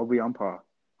sometime. umpire. I'll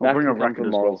Matt bring a can come racket for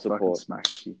as moral well so I can support.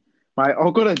 smash you. Mate,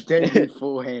 I've got a deadly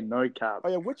forehand, no cap. Oh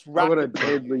yeah, which I've got a racket? do you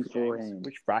deadly use, James? forehand.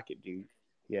 Which racket do you?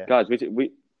 Yeah, Guys,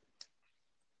 we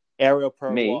Aerial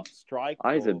Pro Me? what? Strike?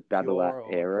 I use a or Battle pure at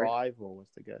or Aero. Drive or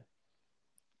what's the go?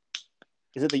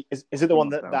 Is it the one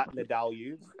that Battle. Nadal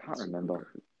used? I can't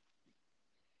remember.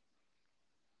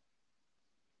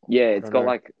 Yeah, it's don't got know.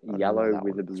 like I don't know yellow that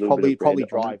with one. a It's little bit of probably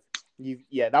red on Drive.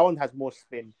 Yeah, that one has more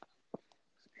spin.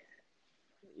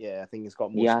 Yeah, I think it's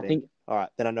got more Yeah, I spin. think- All right,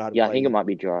 then I know how to Yeah, play. I think it then. might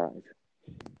be Drive.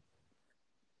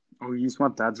 I'll use my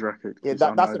dad's racket. Yeah, 'cause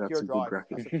I that's know a pure good drive.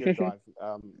 racket. That's a pure drive.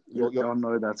 I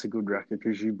know that's a good racket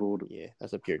because you bought it. Yeah,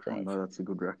 that's a pure I drive. know that's a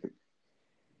good racket.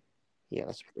 Yeah,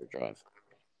 that's a pure drive.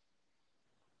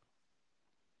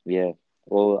 Yeah.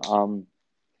 Well,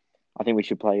 I think we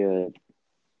should play a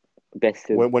best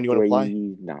of When you wanna three. play?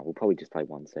 No, we'll probably just play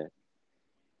one set.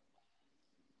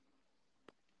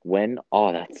 When? Oh,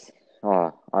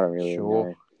 I don't really Sure.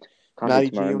 know. Can't Maddie, do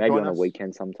do tomorrow. you Maybe join on a us?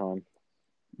 weekend sometime.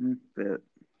 Bet.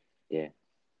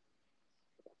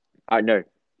 No, Yeah,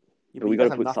 but we you got guys to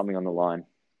have put nothing something on the line.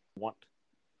 to want.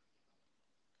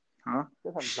 Huh?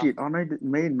 You guys have Shit, nothing.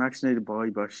 me and Max need to buy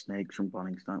you both snakes from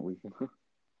Bunnings, don't we?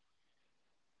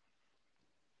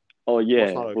 Oh yeah.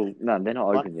 What's not Well, open? no, they're not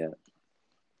Bun- open yet.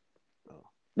 Oh.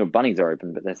 No, Bunnings are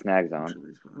open, but their snags aren't.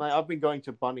 Mate, I've been going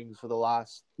to Bunnings for the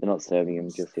last They're not serving them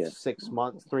just yet.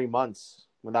 3 months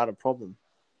without a problem.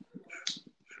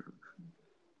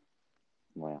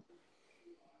 Wow.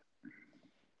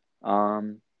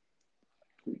 I'm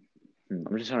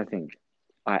just trying to think.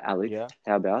 All right, Alex. Yeah.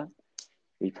 How about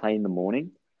we play in the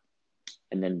morning,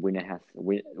 and then loser has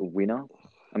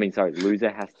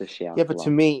to shout. Yeah, but to lunch.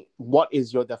 me, what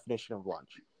is your definition of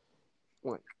lunch?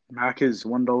 Macca's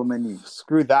 $1 menu.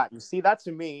 Screw that. You see, that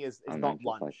to me is I know, not just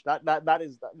lunch. like- That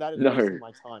is No. wasting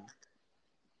my time.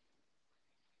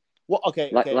 Well, okay.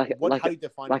 Like- How do you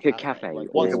define like a cafe Like, or-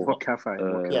 Like what's a what cafe?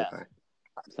 What Yeah. cafe?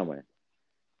 somewhere.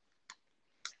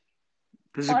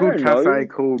 There's a I good don't know, cafe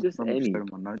called. just Let me just any. go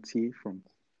to my notes here from.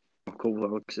 I called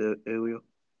Alex earlier.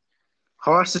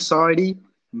 High Society, You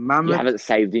Mammoth, have it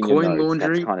saved in your Coin notes.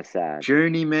 Laundry, That's kind of sad.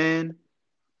 Journeyman,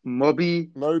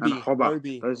 Moby, Moby? and Hobber.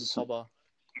 Moby. Those are some, Hobber.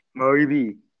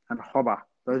 Moby and Hobber.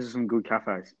 Those are some good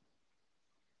cafes.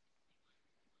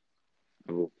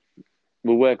 We'll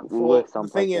work some the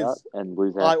thing place is, out, and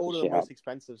loser I has to order the shout. most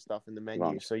expensive stuff in the menu,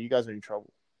 Lunch. so you guys are in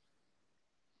trouble.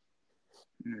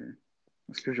 Yeah.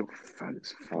 That's because you're fat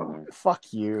as Oh, fuck. no.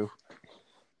 Fuck you.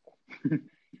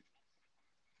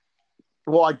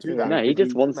 Well, I do that. No, he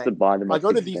just wants Mate, to buy the most I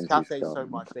go to these expensive cafes stuff. so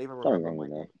much, they even Nothing remember wrong my with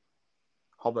name. that.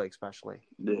 Hobber especially.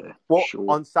 Yeah. Well, sure.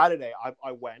 on Saturday,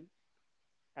 I went,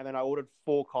 and then I ordered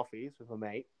 4 coffees with a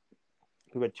mate.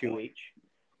 We had 2 each.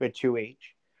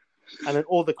 And then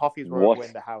all the coffees were What? over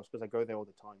in the house because I go there all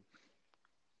the time.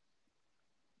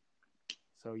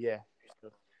 So, yeah.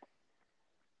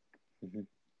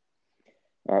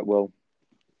 All right. Well,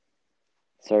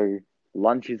 so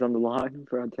lunch is on the line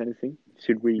for our tennising.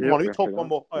 Should we Come on, let me wrap talk it one up?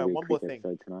 more. It'll be a One more quick thing.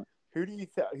 episode tonight. Who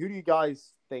do you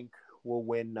guys think will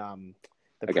win the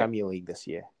Okay. Premier League this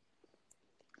year?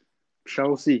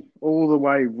 Chelsea, all the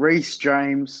way. Reece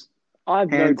James, I have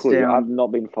no hands clue. down. I've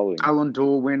not been following. Ballon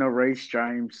d'Or winner Reece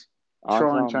James.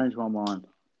 Try and change my mind.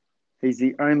 He's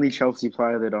the only Chelsea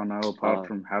player that I know apart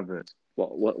from Havertz.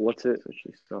 What's it?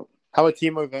 Actually, stop. How about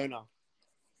Timo Werner?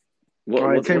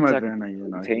 What's Timo that Werner, you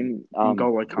know. team?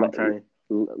 N'Golo Kante.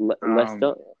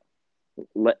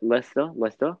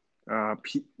 Leicester.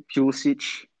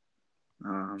 Pulisic.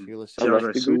 Pulisic. Thiago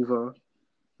Leicester Silva.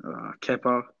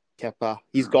 Kepa. Kepa.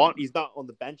 He's gone. He's not on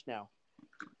the bench now.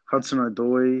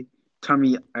 Hudson-Odoi.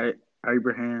 Tammy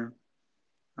Abraham.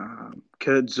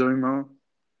 Kurt Zouma.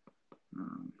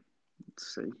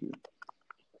 Let's see here.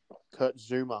 Kurt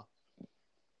Zuma.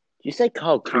 Did you say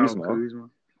Kyle Kyle Kuzma? Kuzma.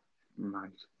 Mate,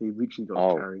 he literally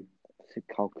got carried. I said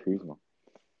Kyle Kuzma.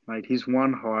 Mate, his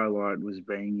one highlight was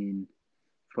being in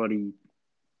Foddy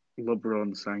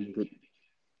LeBron saying that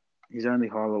his only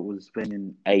highlight was being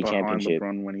in A behind championship.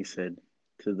 LeBron when he said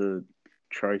to the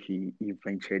trophy, "You've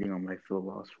been cheating on me for the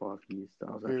last 5 years."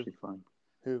 That was actually fun.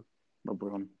 Who?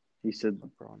 LeBron. He said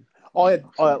LeBron. Oh, yeah.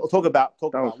 So- Talk about.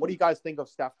 was What do fun. you guys think of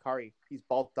Steph Curry? He's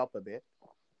bulked up a bit.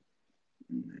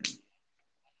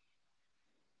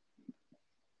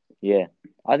 Yeah,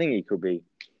 I think he could be.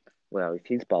 Well, if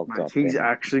he's bulked Mate, up, he's then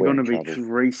actually we're going in to be trouble.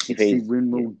 360 If he's-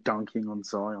 windmill dunking on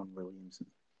Zion Williamson.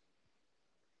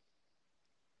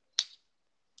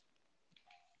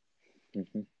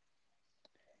 Mhm.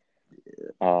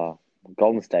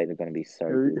 Golden State are going to be so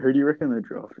Who good do you reckon they're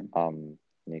drafting?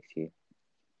 next year.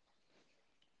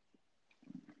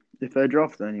 If they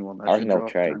draft anyone, they I reckon should they'll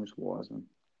draft trade. James Wiseman.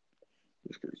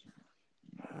 Just 'cause.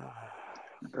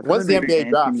 When's the NBA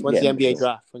draft? Yeah, for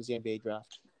sure. When's the NBA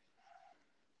draft?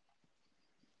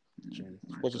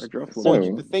 Which is, They draft Soon.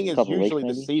 Wiseman. the thing is, Couple weeks, usually the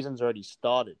maybe? season's already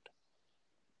started.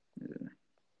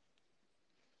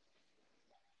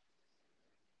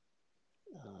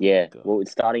 Yeah, God. well,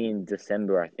 it's starting in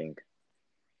December, I think.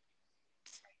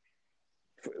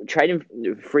 Trading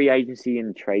free agency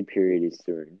and trade period is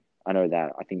soon. I know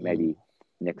that. I think maybe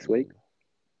next week.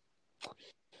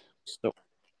 So,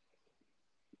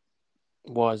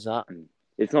 why is that?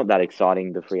 It's not that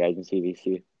exciting, the free agency this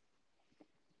year.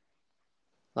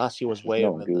 Last year was It's way not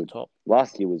over the good. top.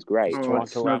 Last year was great. Oh, Toronto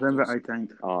it's November Raptors.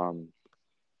 18th.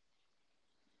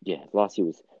 Yeah, last year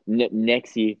was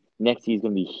next year. Next year's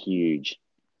gonna be huge.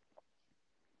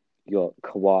 You got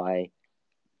Kawhi,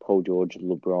 Paul George,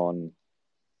 LeBron,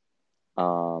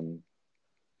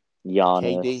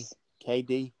 Giannis,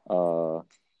 KD. Not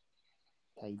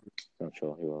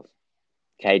sure who else.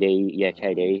 KD, yeah,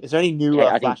 KD. Is there any new?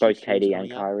 I think both flashy shoes KD and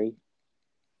coming out? Kyrie.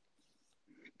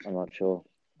 I'm not sure.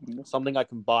 Something I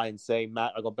can buy and say,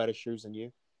 Matt, I got better shoes than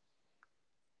you.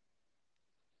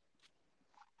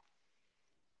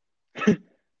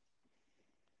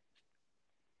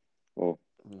 Well,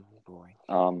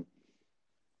 Boring.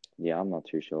 yeah, I'm not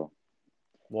too sure.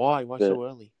 Why? Why so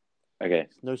early? Okay,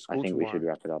 No I school think tomorrow. we should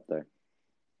wrap it up though.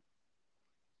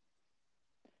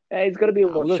 Hey, it's got to be a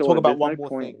lot We're gonna shorter. talk about There's one no more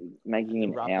point thing making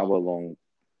an to wrap up. hour-long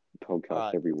podcast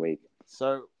Alright. every week.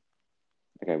 So,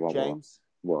 Okay, what? James,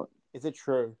 What? is it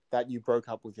true that you broke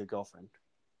up with your girlfriend?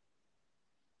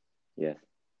 Yes.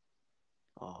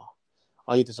 Oh,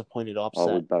 are you disappointed or Oh,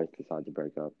 we upset? both decided to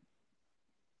break up.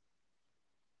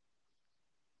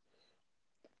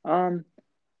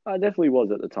 I definitely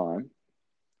was at the time.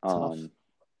 Tough.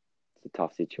 It's a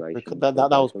tough situation. That for was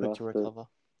both of quick us, to but, recover.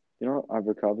 You know what? I've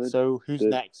recovered. So who's But-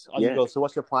 next? yeah. So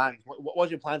what's your plan?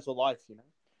 What's your plans for life? You know,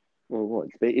 Well, what?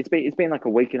 It's been like a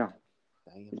week and a.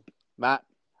 Damn. Matt.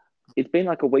 It's been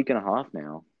like a week and a half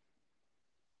now.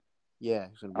 Yeah.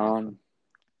 It's gonna be next one.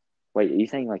 Wait, are you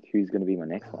saying like who's going to be my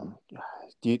next one?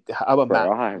 How about Bro, Matt?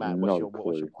 I have Matt, no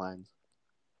what's your clue. plans?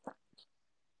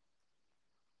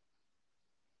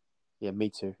 Yeah, me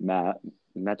too. Matt Do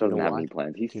you doesn't know have why? any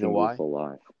plans. He's Do you know single why? for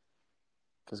life.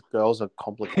 Because girls are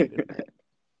complicated. man.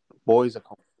 Boys are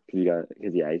complicated.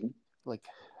 Because you're Asian. Like,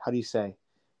 how do you say?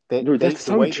 Dude, that's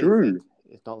the so way true. They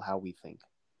think is not how we think.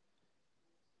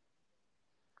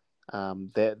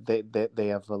 They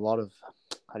have a lot of,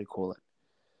 how do you call it?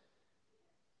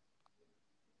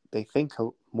 They think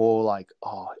more like,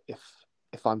 oh,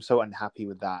 if I'm so unhappy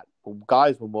with that, well,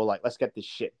 guys were more like, let's get this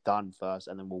shit done first,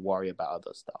 and then we'll worry about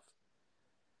other stuff.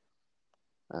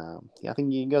 I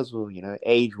think you guys will,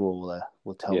 age will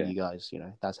tell Yeah. you guys,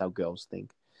 that's how girls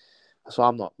think. So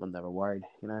I'm never worried,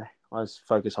 I just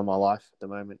focus on my life at the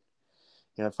moment.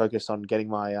 focus on getting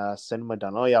my cinema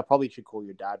done. Oh yeah, I probably should call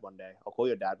your dad one day. I'll call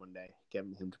your dad one day, get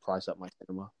him to price up my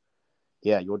cinema.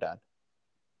 Yeah, your dad.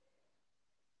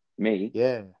 Me?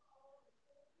 Yeah,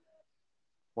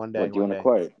 one day. What do you One want to day.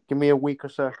 quote? Give me a week or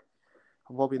so.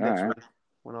 Probably All next right. week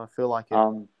when I feel like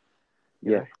it.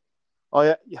 Yeah. know? Oh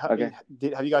yeah. Okay.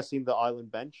 Have you guys seen the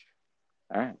Island Bench?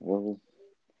 All right. Well.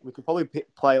 We could probably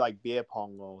play like beer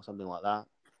pong or something like that.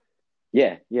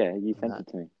 Yeah. You sent it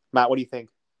to me. Matt, what do you think?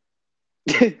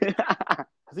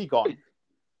 Has he gone?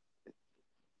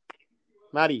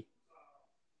 Matty?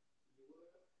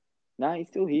 No, he's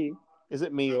still here. Is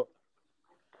it me? Or...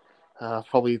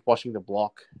 probably watching The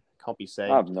Block. Can't be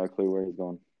saved. I have no clue where he's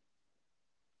gone.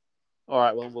 All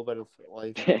right, well, we'll better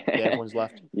leave. Yeah, everyone's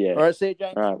left. Yeah. All right, see you,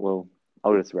 James. All right, well,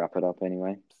 I'll just wrap it up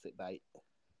anyway. Sit bait.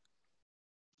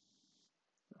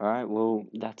 All right, well,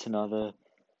 that's another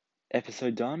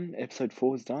episode done. Episode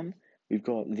 4 is done. We've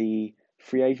got the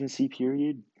free agency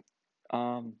period.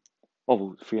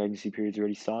 Free agency period's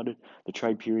already started. The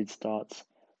trade period starts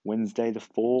Wednesday the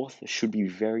 4th. It should be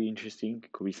very interesting.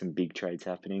 Could be some big trades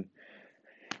happening.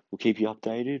 We'll keep you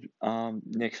updated.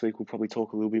 Next week we'll probably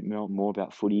talk a little bit more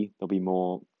about footy. There'll be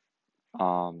more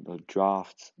the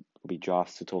draft. There'll be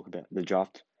drafts to talk about the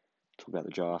draft. Talk about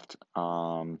the draft.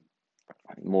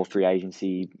 More free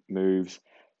agency moves,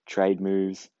 trade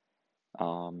moves,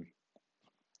 and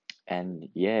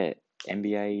yeah,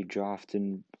 NBA draft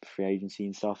and free agency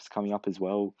and stuff is coming up as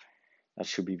well. That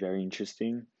should be very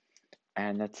interesting.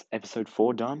 And that's episode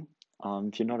 4 done.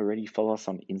 If you're not already, follow us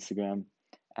on Instagram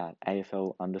at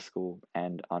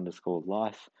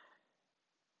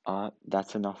AFL_and_life.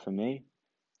 That's enough for me.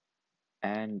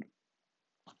 And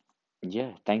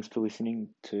yeah, thanks for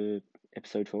listening to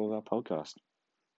episode 4 of our podcast.